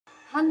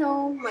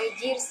Hello, my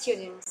dear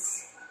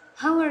students.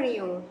 How are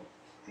you?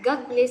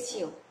 God bless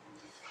you.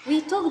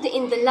 We talked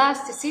in the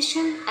last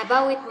session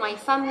about my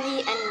family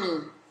and me.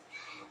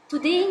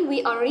 Today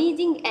we are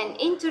reading an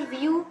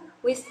interview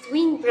with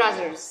twin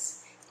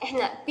brothers.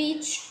 احنا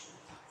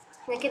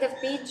كده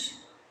في page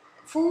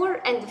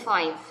 4 and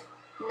 5.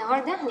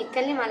 النهارده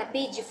هنتكلم على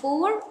page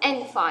 4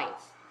 and 5.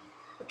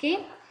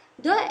 اوكي؟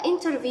 ده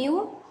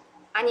interview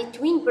عن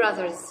التوين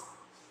brothers.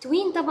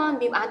 توين طبعا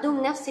بيبقى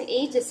عندهم نفس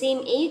الايج, the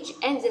same age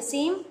and the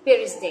same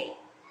birthday.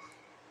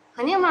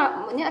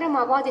 هنقرا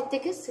مع بعض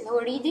التكست اللي هو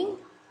reading.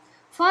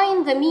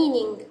 Find the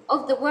meaning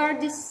of the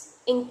words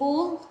in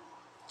bold.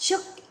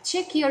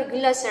 Check your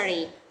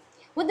glossary.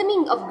 What the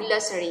meaning of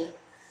glossary?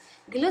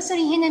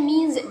 Glossary هنا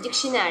means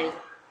dictionary.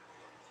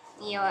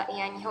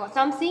 يعني هو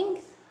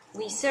something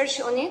we search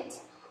on it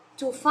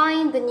to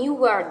find the new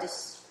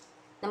words.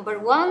 Number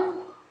 1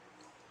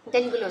 ده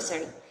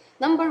الجلوسري.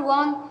 Number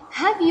 1,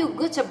 have you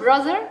got a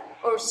brother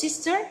or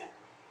sister?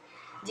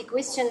 دي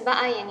question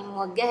بقى يعني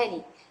موجهة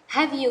لي.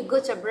 Have you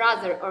got a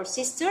brother or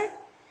sister?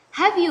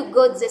 Have you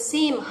got the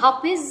same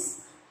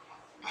hobbies?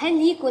 هل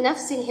ليكوا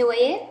نفس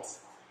الهوايات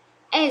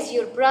as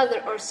your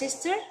brother or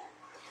sister?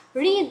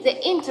 Read the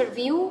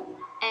interview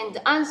and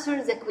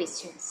answer the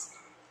questions.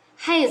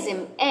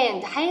 حازم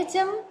and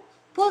حاتم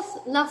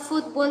both love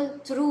football,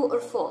 true or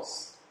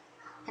false.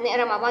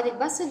 هنقرا مع بعض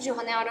الباسج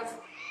وهنعرف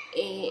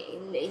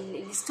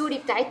الستوري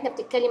بتاعتنا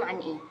بتتكلم عن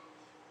ايه.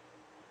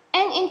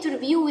 An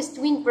interview with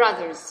twin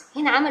brothers.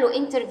 هنا عملوا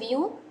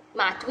interview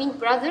مع twin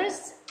brothers.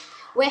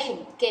 واحد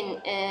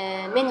كان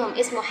منهم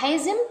اسمه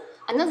حازم.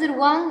 Another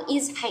one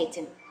is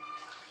حاتم.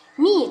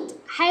 Meet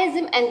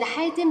حازم and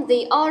حاتم.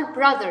 They are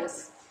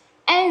brothers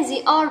and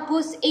they are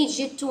both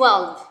aged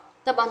 12.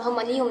 طبعا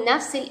هما ليهم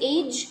نفس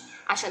الايج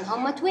عشان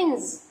هما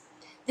twins.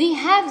 They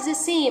have the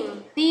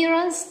same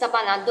parents.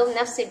 طبعا عندهم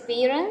نفس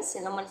البيرنتس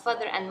اللي هما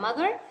الfather and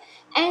mother.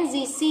 And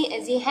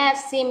they have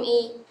same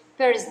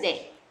birthday.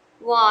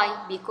 Why?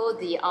 Because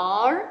they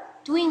are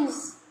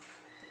twins.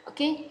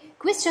 Okay.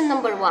 Question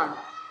number 1.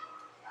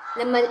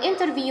 لما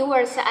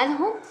الانترفيور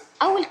سألهم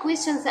أول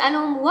question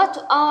سألهم what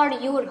are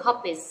your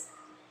hobbies؟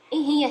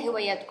 إيه هي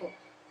هواياتكم؟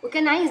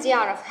 وكان عايز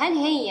يعرف هل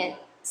هي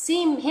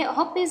same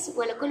hobbies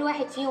ولا كل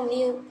واحد فيهم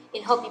ليه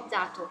الهوبي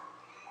بتاعته.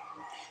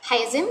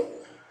 حازم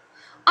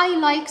I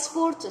like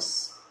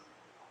sports.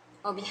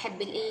 هو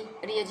بيحب الإيه؟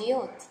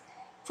 الرياضيات.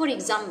 For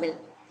example,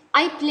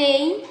 I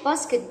play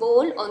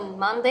basketball on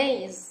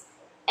Mondays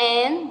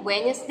and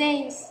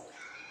Wednesdays.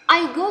 I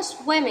go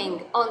swimming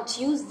on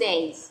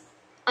Tuesdays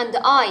and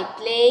I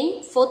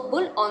play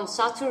football on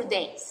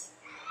Saturdays.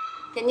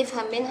 كان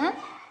نفهم منها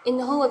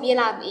إن هو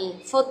بيلعب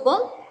إيه؟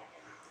 football,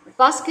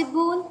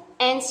 basketball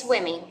and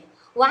swimming.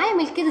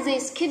 وعامل كده زي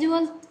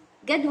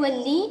جدول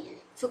ليه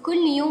في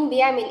كل يوم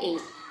بيعمل إيه.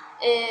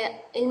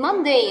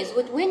 الماندايز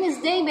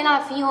والوينزداي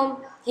بيلعب فيهم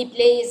he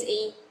plays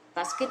إيه؟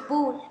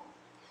 basketball.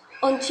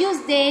 On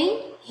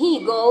Tuesday, he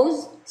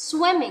goes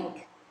swimming.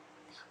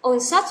 On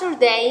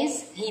Saturdays,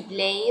 he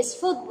plays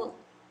football.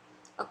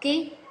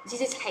 Okay,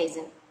 this is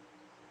حازم.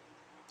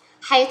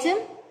 حاتم,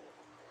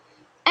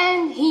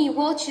 and he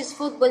watches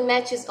football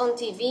matches on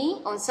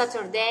TV on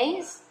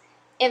Saturdays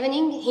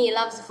evening. He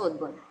loves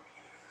football.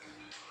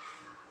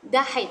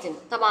 ده حاتم.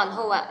 طبعا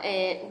هو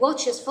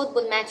watches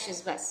football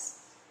matches بس.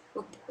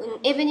 On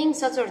evening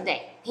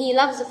Saturday, he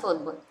loves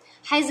football.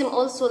 حازم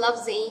also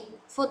loves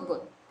football.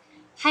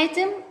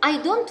 حاتم, I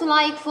don't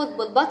like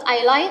football but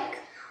I like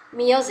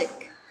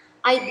music.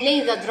 I play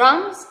the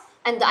drums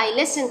and I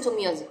listen to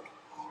music.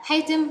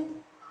 حاتم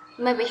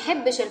ما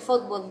بيحبش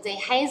الفوتبول زي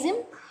حازم.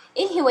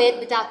 ايه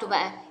الهوايات بتاعته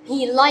بقى؟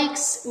 He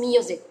likes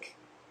music.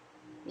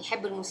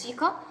 بيحب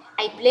الموسيقى.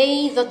 I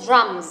play the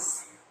drums.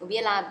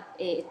 وبيلعب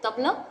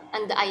الطبلة.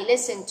 And I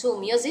listen to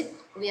music.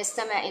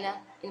 وبيستمع إلى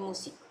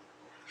الموسيقى.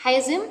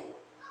 حازم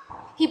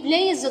he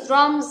plays the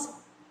drums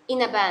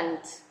in a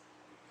band.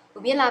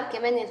 وبيلعب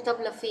كمان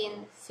الطبلة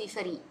فين؟ في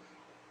فريق.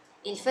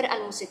 الفرقة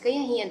الموسيقية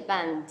هي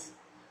الباند.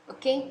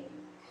 اوكي؟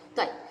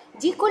 طيب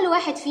دي كل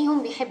واحد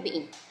فيهم بيحب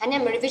ايه؟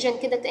 هنعمل ريفيجن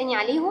كده تاني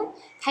عليهم.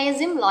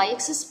 حازم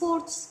likes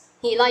sports.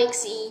 He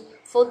likes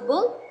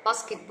football,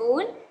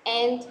 basketball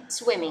and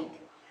swimming.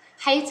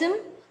 حاتم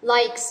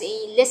likes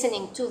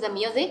listening to the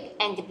music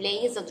and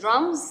plays the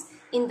drums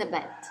in the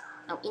band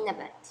أو in a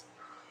band.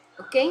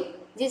 اوكي؟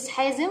 This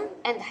حازم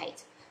and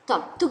حاتم.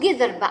 طب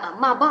together بقى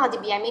مع بعض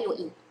بيعملوا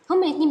ايه؟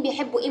 هما الاتنين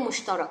بيحبوا ايه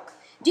مشترك؟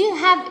 Do you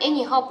have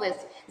any hobbies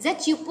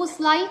that you both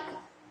like؟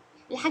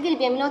 الحاجة اللي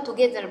بيعملوها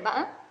together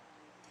بقى.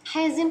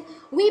 حازم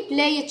we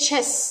play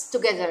chess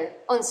together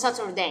on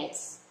Saturdays.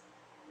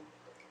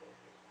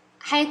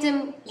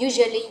 حاتم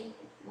usually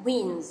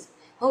wins.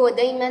 هو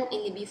دايما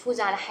اللي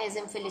بيفوز على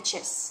حازم في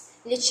التشيس.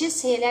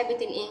 التشيس هي لعبة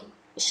الايه؟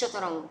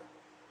 الشطرنج.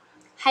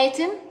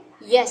 حاتم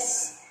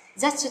yes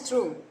that's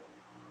true.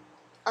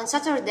 On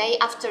Saturday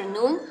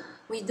afternoon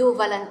we do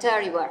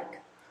voluntary work.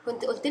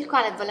 كنت قلت لكم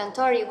على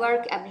voluntary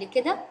work قبل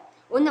كده.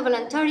 قلنا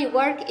voluntary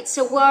work it's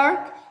a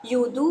work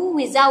you do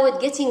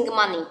without getting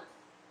money.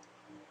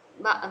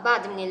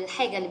 بعد من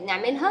الحاجة اللي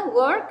بنعملها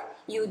work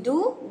you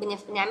do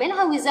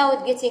بنعملها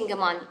without getting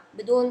money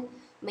بدون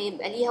ما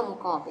يبقى ليها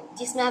مقابل.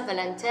 دي اسمها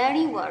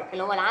voluntary work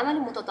اللي هو العمل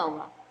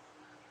المتطوع.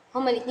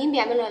 هما الاثنين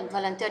بيعملوا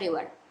voluntary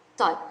work.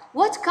 طيب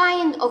what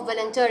kind of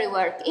voluntary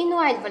work؟ ايه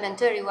نوع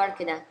voluntary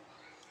work ده؟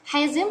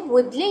 حازم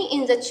we play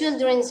in the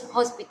children's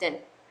hospital.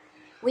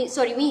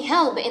 we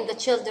help in the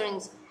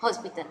children's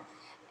hospital.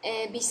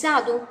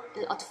 بيساعدوا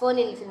الأطفال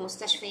اللي في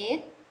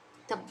المستشفيات.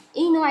 طب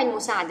ايه نوع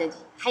المساعدة دي؟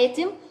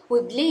 حاتم we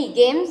play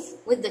games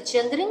with the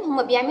children.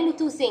 هما بيعملوا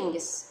two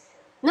things.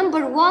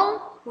 Number one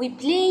we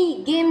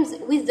play games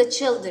with the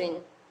children.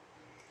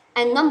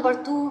 And number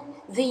two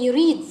they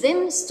read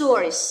them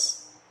stories.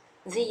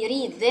 They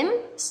read them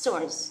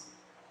stories.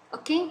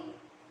 Okay?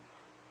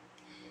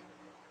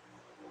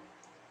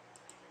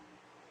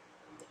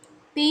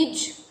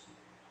 Page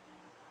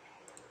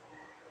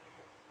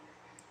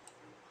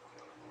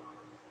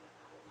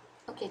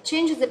okay,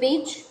 change the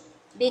page.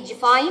 Page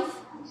 5.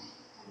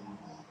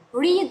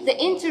 Read the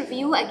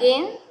interview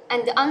again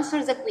and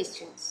answer the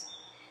questions.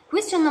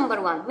 Question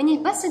number 1. من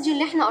الباسج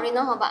اللي احنا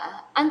قريناها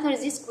بقى answer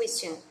this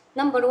question.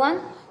 Number 1.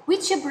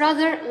 Which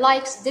brother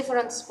likes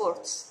different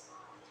sports?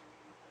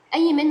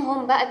 أي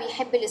منهم بقى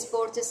بيحب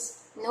السبورتس؟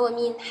 اللي هو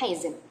مين؟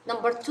 حازم.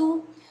 Number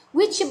 2.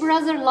 Which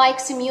brother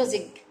likes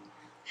music?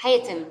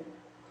 حاتم.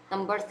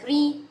 Number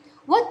 3.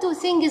 What two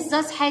things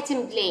does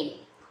حاتم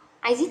play?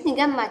 عايزين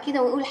نجمع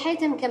كده ونقول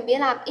حاتم كان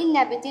بيلعب ايه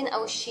اللعبتين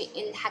او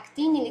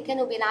الحاجتين اللي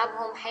كانوا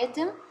بيلعبهم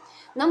حاتم.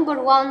 Number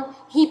 1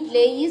 he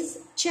plays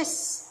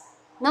chess.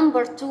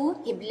 Number 2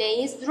 he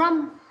plays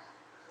drum.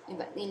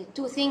 يبقى ال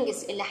two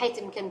things اللي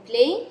حاتم كان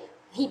play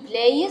he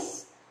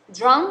plays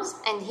drums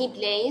and he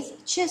plays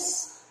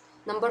chess.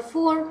 Number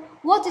 4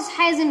 what is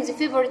حازم's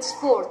favorite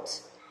sport?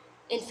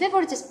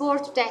 الفيفورت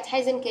سبورت بتاعت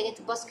حازم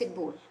كانت باسكت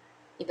بول.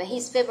 يبقى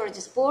his favorite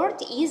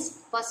sport is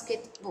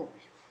basketball.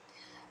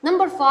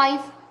 Number 5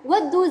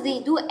 what do they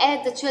do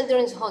at the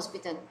children's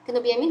hospital?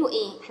 كانوا بيعملوا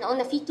ايه؟ احنا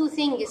قلنا في two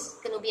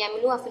things كانوا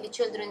بيعملوها في ال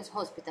children's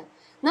hospital.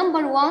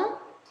 Number 1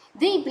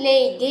 they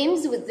play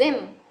games with them.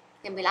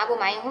 كانوا بيلعبوا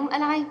معاهم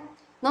ألعاب.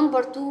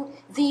 Number 2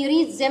 they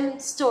read them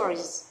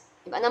stories.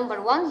 يبقى number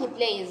 1 he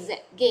plays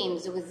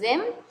games with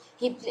them.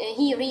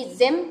 he reads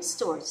them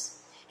stories.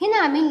 هنا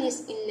عامل لي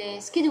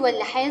السكيدول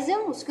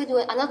لحازم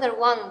وسكيدول another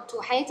one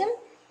to حاتم.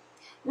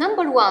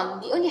 Number 1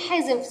 بيقول لي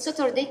حازم في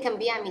Saturday كان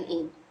بيعمل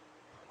ايه؟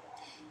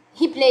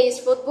 He plays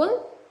football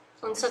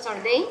on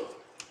Saturday.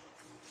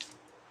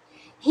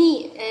 He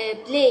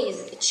plays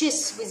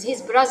chess with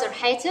his brother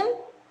حاتم.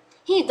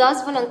 He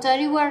does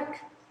voluntary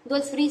work.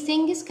 دول 3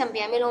 things كان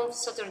بيعملهم في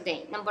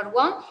Saturday. Number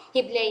 1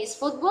 he plays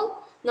football.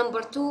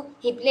 Number 2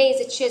 he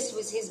plays chess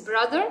with his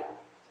brother.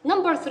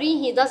 Number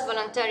 3 he does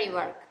voluntary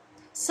work.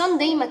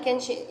 Sunday ما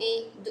كانش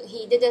ايه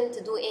he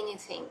didn't do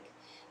anything.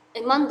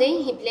 On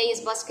Monday he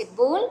plays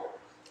basketball.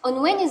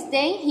 On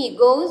Wednesday he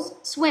goes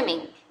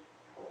swimming.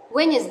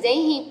 Wednesday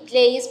he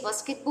plays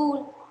basketball.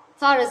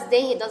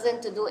 Thursday he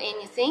doesn't do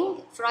anything.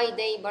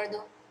 Friday برضو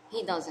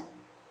he doesn't.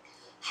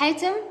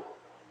 حاتم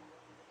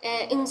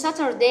in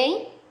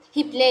Saturday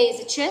he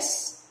plays chess.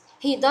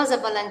 He does a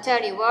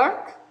voluntary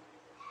work.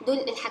 دول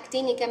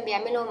الحاجتين اللي كان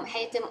بيعملهم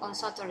حاتم on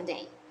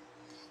Saturday.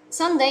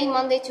 Sunday,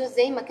 Monday,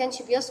 Tuesday ما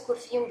كانش بيذكر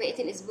فيهم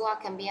بقية الأسبوع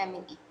كان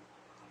بيعمل إيه.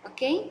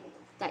 أوكي؟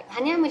 طيب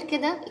هنعمل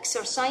كده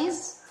exercise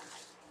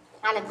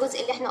على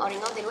الجزء اللي احنا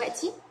قريناه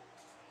دلوقتي.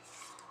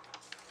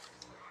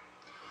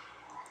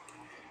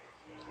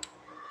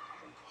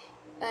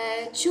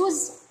 Choose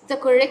the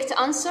correct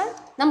answer.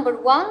 Number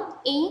 1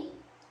 A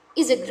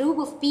is a group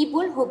of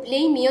people who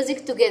play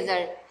music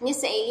together.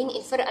 لسه قايلين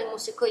الفرقة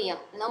الموسيقية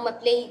اللي هم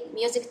play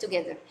music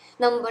together.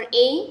 Number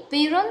A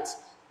parent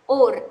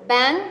or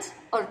band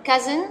or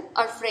cousin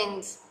or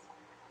friends.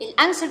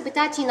 الأنسر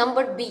بتاعتي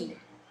number B.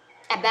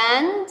 A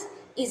band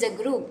is a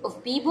group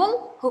of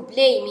people who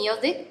play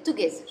music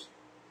together.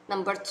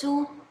 Number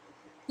 2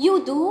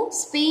 you do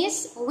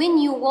space when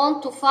you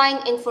want to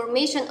find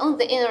information on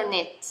the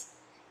internet.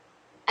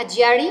 A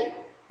diary,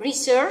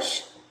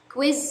 research,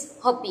 quiz,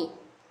 hobby.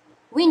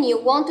 When you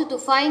wanted to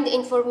find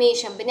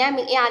information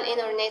بنعمل ايه على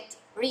الانترنت؟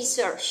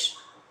 research.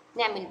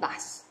 نعمل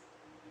بحث.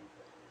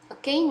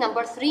 Okay,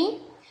 number 3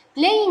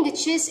 playing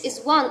chess is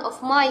one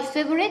of my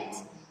favorite.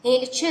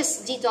 هي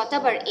الchess دي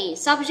تعتبر ايه؟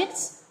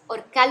 subjects or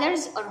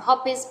colors or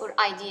hobbies or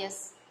ideas.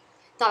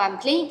 طبعا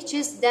playing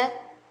chess ده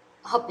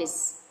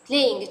hobbies.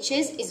 Playing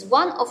chess is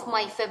one of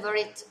my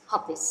favorite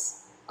hobbies.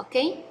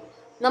 Okay,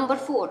 number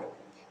 4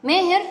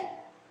 ماهر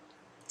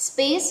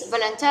space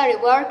voluntary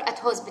work at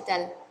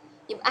hospital.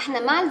 يبقى احنا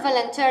مع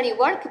voluntary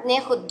work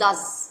بناخد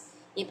does.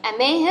 يبقى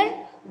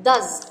ماهر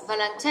does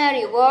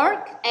voluntary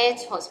work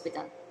at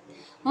hospital.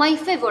 My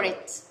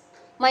favorite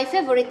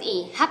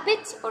ايه؟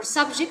 habit or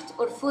subject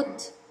or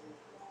food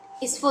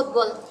is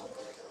football.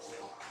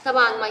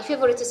 طبعا my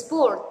favorite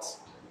sport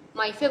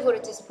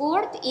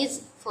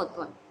is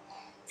football.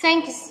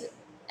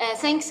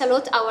 Thanks a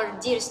lot our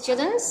dear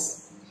students.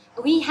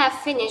 We have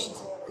finished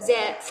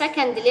the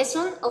second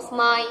lesson of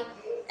my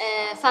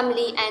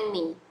family and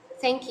me.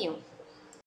 Thank you.